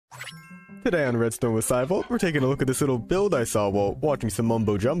Today on Redstone with PsiVolt, we're taking a look at this little build I saw while watching some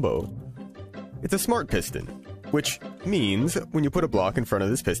mumbo jumbo. It's a smart piston, which means when you put a block in front of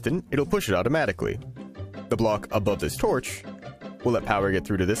this piston, it'll push it automatically. The block above this torch will let power get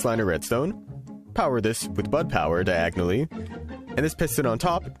through to this line of redstone, power this with bud power diagonally, and this piston on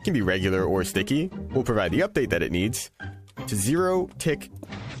top can be regular or sticky, will provide the update that it needs to 0-tick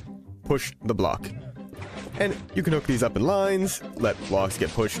push the block. And you can hook these up in lines, let blocks get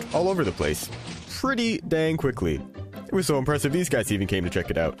pushed all over the place pretty dang quickly. It was so impressive these guys even came to check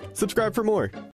it out. Subscribe for more.